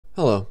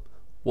Hello,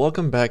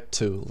 welcome back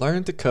to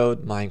Learn to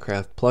Code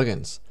Minecraft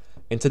Plugins.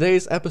 In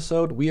today's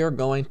episode, we are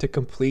going to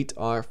complete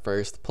our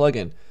first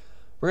plugin.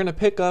 We're going to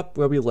pick up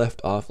where we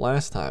left off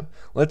last time.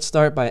 Let's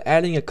start by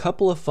adding a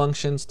couple of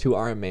functions to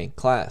our main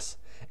class.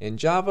 In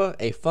Java,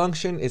 a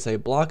function is a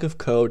block of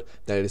code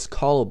that is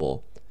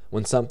callable.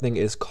 When something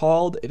is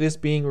called, it is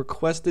being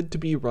requested to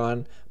be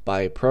run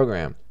by a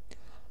program.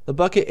 The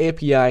bukkit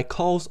API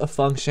calls a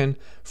function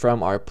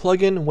from our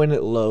plugin when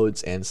it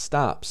loads and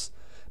stops.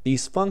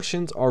 These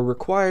functions are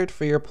required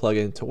for your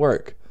plugin to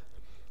work.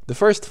 The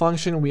first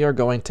function we are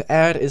going to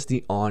add is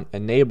the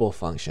onEnable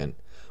function.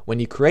 When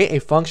you create a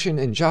function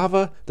in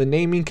Java, the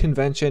naming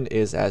convention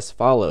is as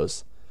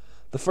follows.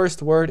 The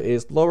first word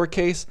is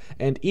lowercase,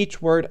 and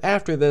each word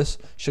after this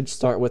should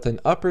start with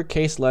an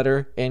uppercase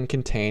letter and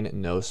contain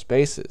no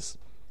spaces.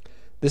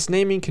 This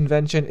naming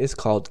convention is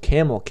called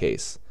camel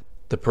case.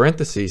 The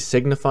parentheses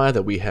signify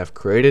that we have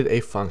created a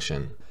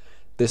function.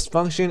 This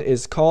function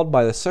is called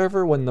by the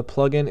server when the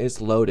plugin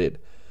is loaded.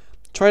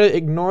 Try to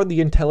ignore the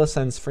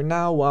IntelliSense for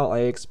now while I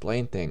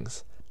explain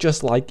things.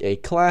 Just like a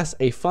class,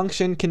 a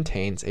function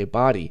contains a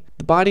body.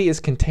 The body is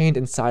contained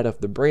inside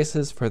of the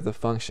braces for the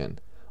function.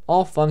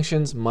 All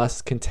functions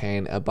must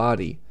contain a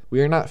body.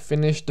 We are not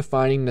finished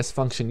defining this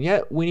function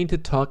yet. We need to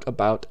talk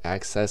about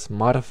access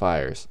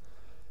modifiers.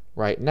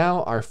 Right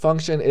now, our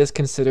function is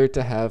considered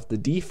to have the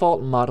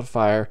default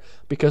modifier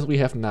because we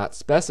have not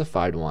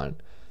specified one.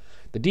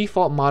 The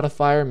default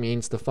modifier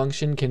means the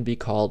function can be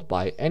called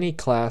by any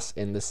class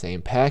in the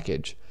same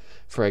package.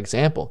 For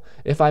example,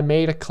 if I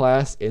made a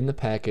class in the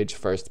package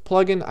first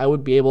plugin, I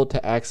would be able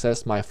to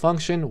access my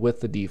function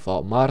with the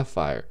default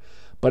modifier.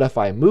 But if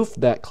I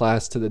moved that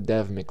class to the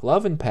dev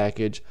McLovin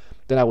package,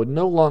 then I would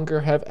no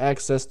longer have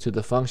access to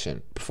the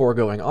function. Before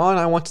going on,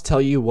 I want to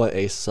tell you what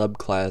a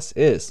subclass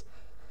is.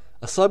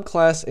 A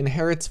subclass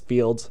inherits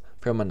fields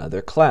from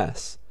another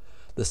class.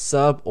 The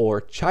sub or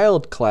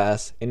child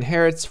class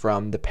inherits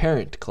from the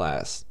parent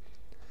class.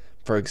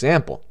 For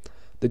example,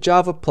 the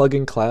Java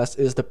plugin class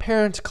is the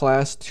parent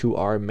class to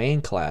our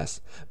main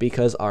class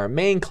because our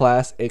main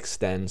class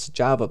extends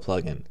Java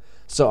plugin.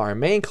 So our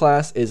main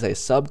class is a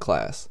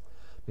subclass.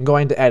 I'm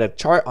going to add a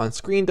chart on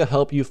screen to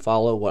help you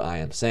follow what I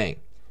am saying.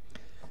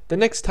 The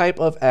next type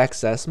of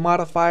access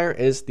modifier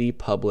is the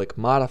public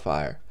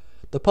modifier.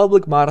 The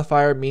public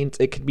modifier means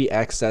it can be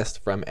accessed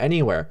from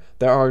anywhere.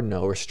 There are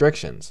no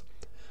restrictions.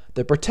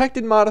 The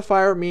protected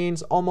modifier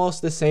means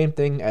almost the same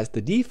thing as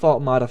the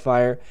default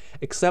modifier,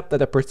 except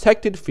that a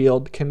protected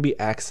field can be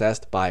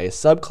accessed by a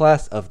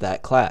subclass of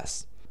that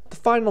class. The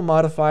final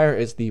modifier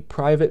is the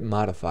private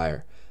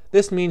modifier.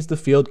 This means the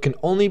field can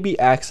only be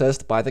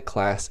accessed by the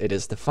class it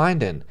is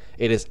defined in.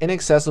 It is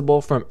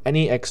inaccessible from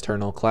any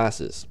external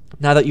classes.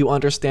 Now that you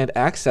understand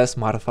access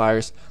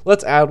modifiers,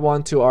 let's add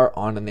one to our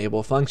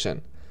onEnable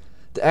function.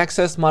 The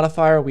access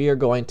modifier we are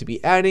going to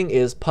be adding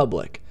is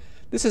public.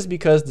 This is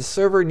because the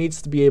server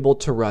needs to be able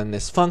to run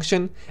this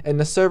function, and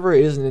the server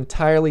is an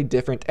entirely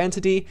different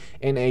entity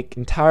in an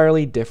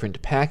entirely different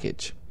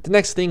package. The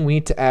next thing we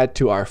need to add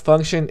to our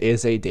function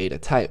is a data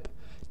type.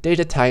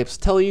 Data types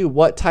tell you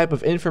what type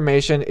of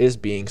information is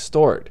being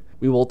stored.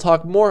 We will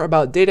talk more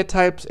about data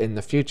types in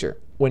the future.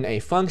 When a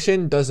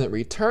function doesn't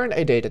return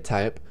a data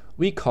type,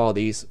 we call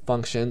these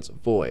functions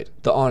void.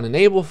 The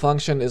onEnable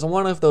function is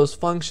one of those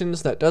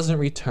functions that doesn't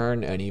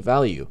return any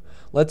value.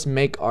 Let's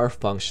make our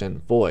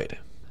function void.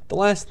 The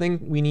last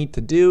thing we need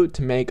to do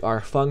to make our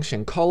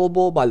function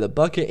callable by the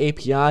bukkit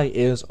API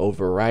is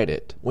override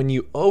it. When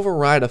you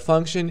override a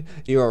function,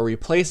 you are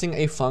replacing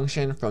a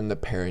function from the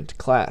parent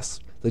class.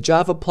 The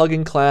Java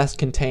plugin class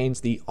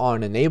contains the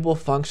onEnable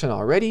function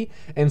already,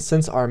 and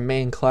since our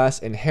main class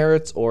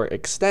inherits or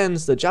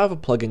extends the Java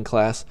plugin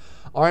class,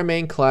 our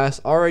main class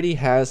already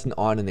has an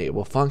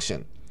onEnable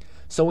function.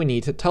 So we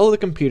need to tell the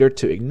computer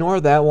to ignore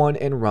that one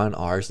and run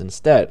ours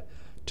instead.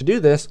 To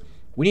do this,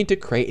 we need to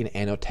create an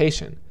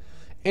annotation.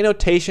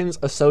 Annotations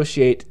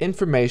associate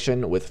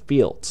information with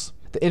fields.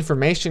 The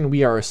information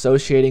we are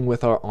associating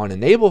with our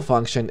onEnable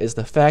function is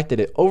the fact that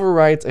it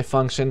overrides a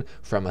function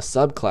from a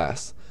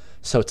subclass.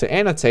 So to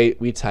annotate,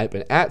 we type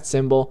an @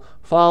 symbol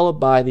followed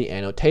by the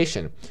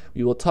annotation.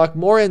 We will talk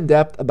more in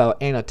depth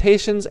about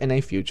annotations in a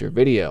future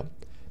video.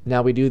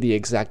 Now we do the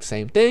exact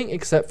same thing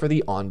except for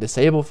the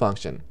onDisable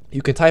function.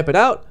 You can type it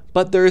out,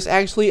 but there is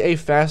actually a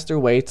faster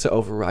way to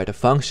override a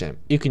function.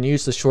 You can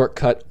use the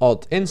shortcut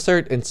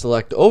Alt-Insert and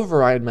select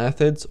Override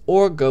Methods,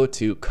 or go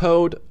to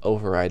Code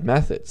Override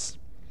Methods.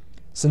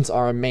 Since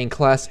our main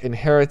class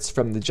inherits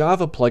from the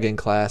Java plugin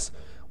class,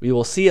 we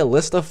will see a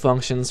list of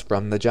functions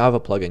from the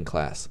Java plugin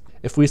class.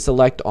 If we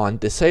select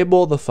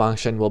onDisable, the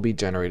function will be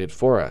generated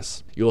for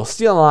us. You will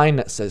see a line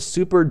that says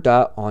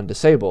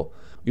super.onDisable.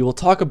 We will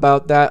talk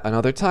about that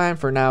another time.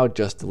 For now,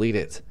 just delete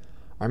it.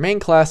 Our main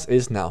class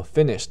is now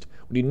finished.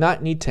 We do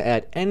not need to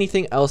add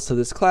anything else to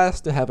this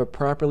class to have a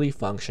properly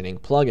functioning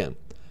plugin.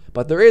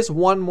 But there is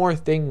one more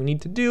thing we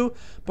need to do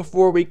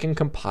before we can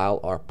compile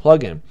our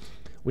plugin.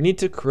 We need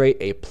to create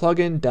a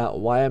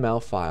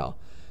plugin.yml file.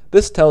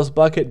 This tells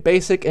Bukkit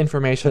basic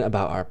information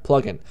about our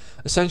plugin,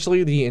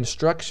 essentially the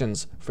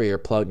instructions for your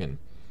plugin.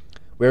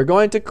 We're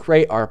going to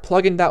create our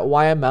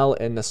plugin.yml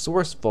in the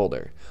source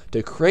folder.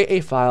 To create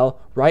a file,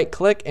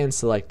 right-click and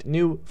select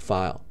New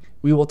File.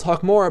 We will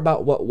talk more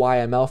about what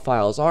YML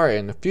files are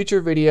in a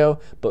future video,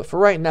 but for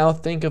right now,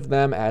 think of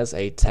them as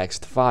a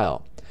text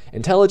file.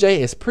 IntelliJ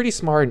is pretty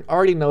smart and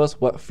already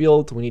knows what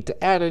fields we need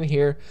to add in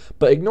here,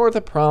 but ignore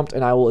the prompt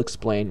and I will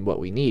explain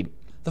what we need.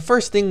 The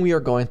first thing we are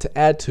going to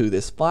add to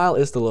this file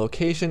is the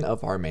location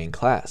of our main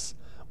class.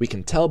 We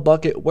can tell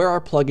Bukkit where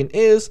our plugin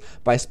is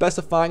by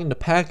specifying the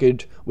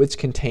package which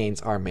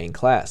contains our main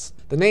class.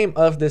 The name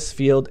of this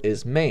field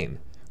is main.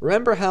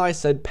 Remember how I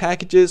said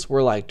packages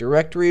were like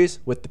directories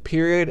with the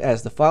period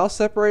as the file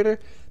separator?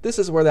 This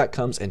is where that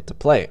comes into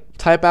play.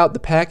 Type out the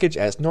package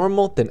as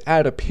normal, then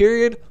add a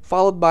period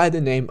followed by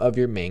the name of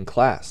your main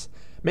class,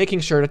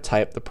 making sure to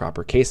type the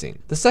proper casing.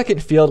 The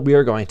second field we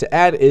are going to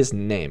add is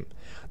name.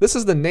 This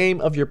is the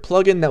name of your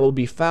plugin that will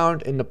be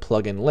found in the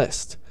plugin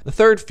list. The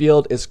third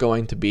field is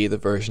going to be the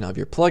version of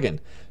your plugin.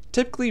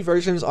 Typically,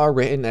 versions are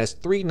written as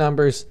 3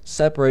 numbers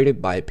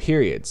separated by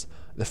periods.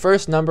 The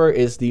first number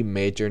is the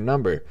major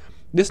number.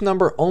 This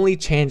number only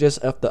changes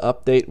if the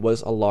update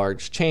was a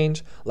large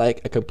change,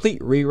 like a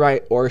complete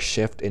rewrite or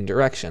shift in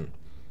direction.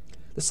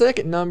 The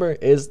second number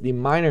is the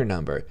minor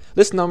number.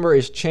 This number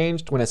is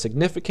changed when a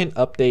significant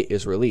update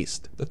is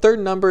released. The third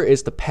number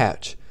is the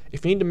patch.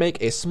 If you need to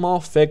make a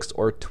small fix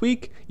or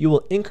tweak, you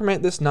will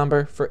increment this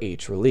number for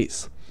each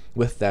release.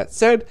 With that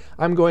said,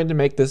 I'm going to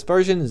make this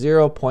version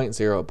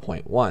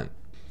 0.0.1.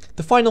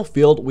 The final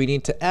field we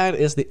need to add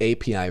is the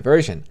API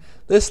version.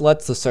 This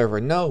lets the server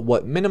know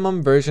what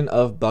minimum version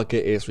of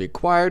Bukkit is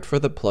required for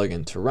the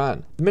plugin to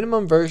run. The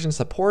minimum version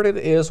supported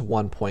is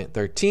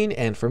 1.13,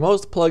 and for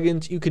most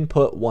plugins you can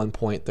put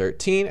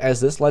 1.13 as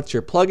this lets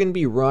your plugin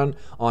be run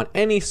on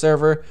any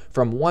server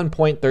from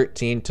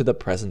 1.13 to the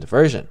present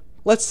version.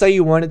 Let's say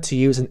you wanted to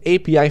use an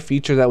API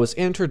feature that was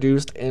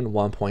introduced in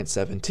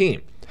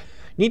 1.17.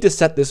 You need to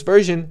set this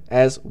version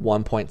as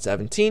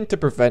 1.17 to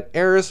prevent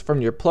errors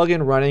from your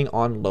plugin running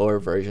on lower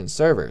version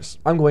servers.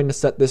 I'm going to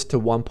set this to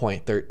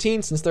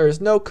 1.13 since there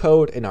is no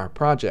code in our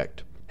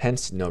project,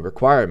 hence no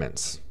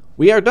requirements.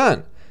 We are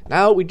done.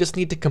 Now we just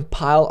need to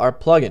compile our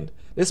plugin.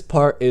 This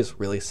part is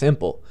really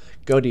simple.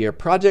 Go to your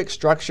project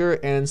structure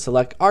and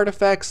select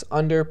artifacts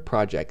under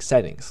project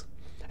settings.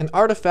 An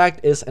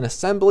artifact is an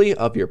assembly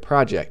of your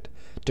project.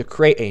 To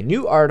create a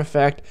new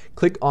artifact,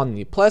 click on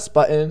the plus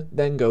button,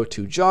 then go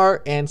to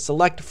jar and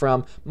select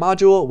from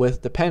module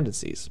with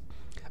dependencies.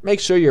 Make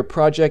sure your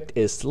project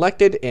is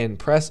selected and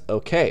press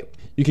OK.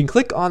 You can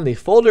click on the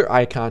folder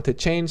icon to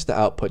change the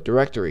output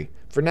directory.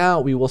 For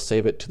now, we will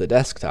save it to the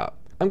desktop.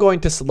 I'm going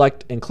to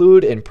select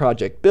include in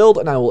project build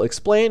and I will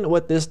explain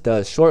what this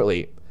does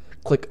shortly.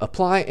 Click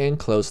apply and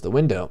close the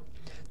window.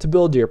 To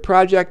build your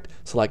project,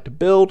 select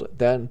build,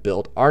 then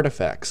build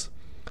artifacts.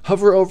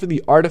 Hover over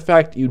the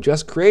artifact you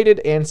just created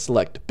and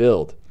select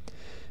build.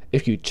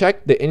 If you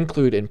check the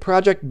include in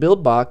project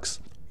build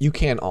box, you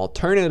can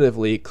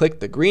alternatively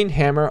click the green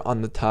hammer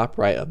on the top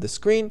right of the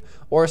screen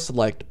or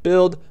select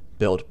build,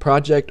 build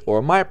project,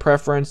 or my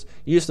preference,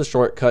 use the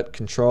shortcut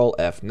Ctrl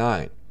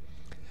F9.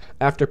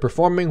 After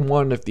performing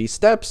one of these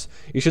steps,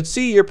 you should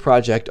see your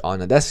project on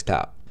the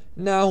desktop.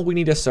 Now we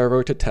need a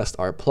server to test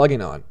our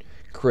plugin on.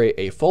 Create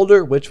a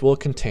folder which will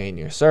contain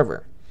your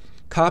server.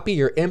 Copy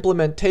your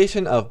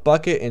implementation of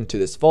Bukkit into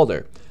this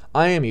folder.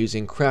 I am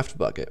using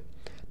CraftBukkit.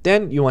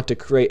 Then you want to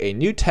create a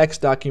new text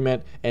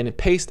document and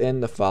paste in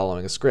the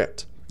following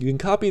script. You can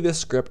copy this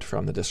script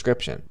from the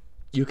description.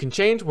 You can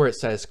change where it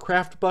says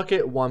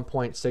CraftBukkit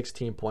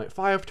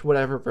 1.16.5 to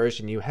whatever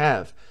version you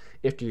have.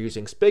 If you're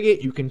using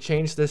Spigot, you can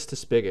change this to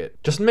Spigot.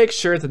 Just make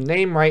sure the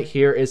name right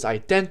here is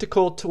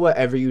identical to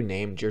whatever you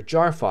named your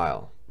jar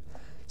file.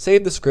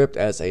 Save the script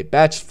as a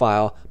batch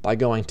file by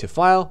going to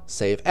File,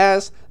 Save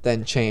As,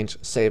 then change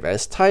Save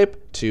As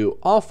Type to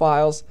All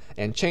Files,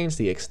 and change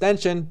the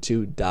extension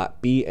to .bat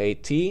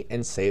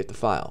and save the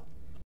file.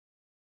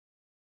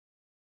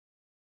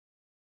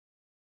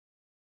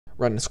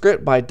 Run the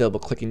script by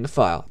double-clicking the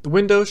file. The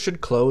window should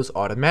close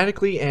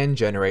automatically and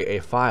generate a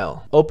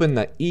file. Open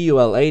the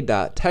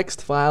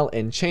eula.txt file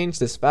and change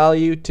this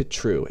value to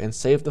true and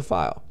save the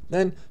file.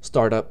 Then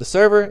start up the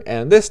server,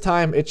 and this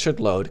time it should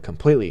load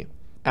completely.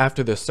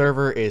 After the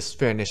server is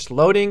finished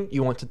loading,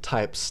 you want to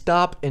type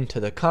stop into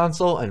the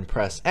console and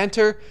press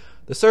enter.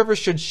 The server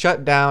should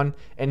shut down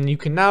and you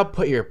can now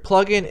put your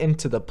plugin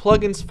into the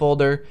plugins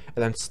folder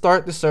and then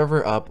start the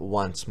server up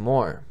once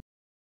more.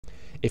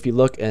 If you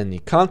look in the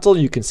console,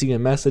 you can see a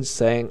message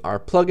saying our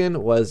plugin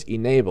was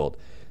enabled.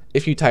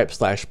 If you type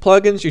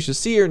 /plugins, you should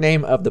see your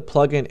name of the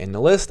plugin in the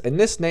list, and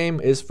this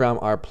name is from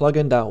our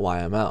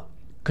plugin.yml.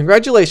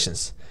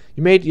 Congratulations!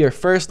 You made your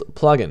first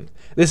plugin.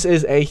 This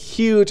is a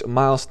huge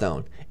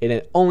milestone, and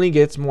it only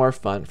gets more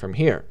fun from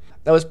here.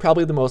 That was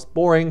probably the most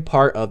boring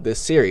part of this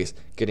series,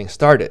 getting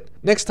started.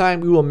 Next time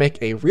we will make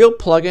a real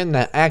plugin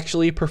that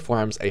actually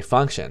performs a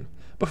function.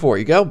 Before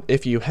you go,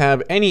 if you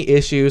have any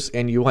issues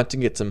and you want to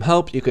get some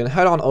help, you can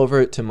head on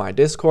over to my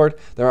Discord.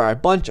 There are a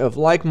bunch of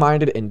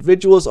like-minded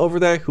individuals over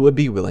there who would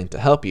be willing to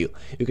help you.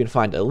 You can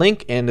find a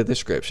link in the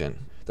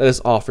description. That is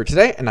all for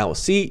today, and I will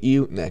see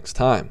you next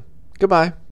time. Goodbye.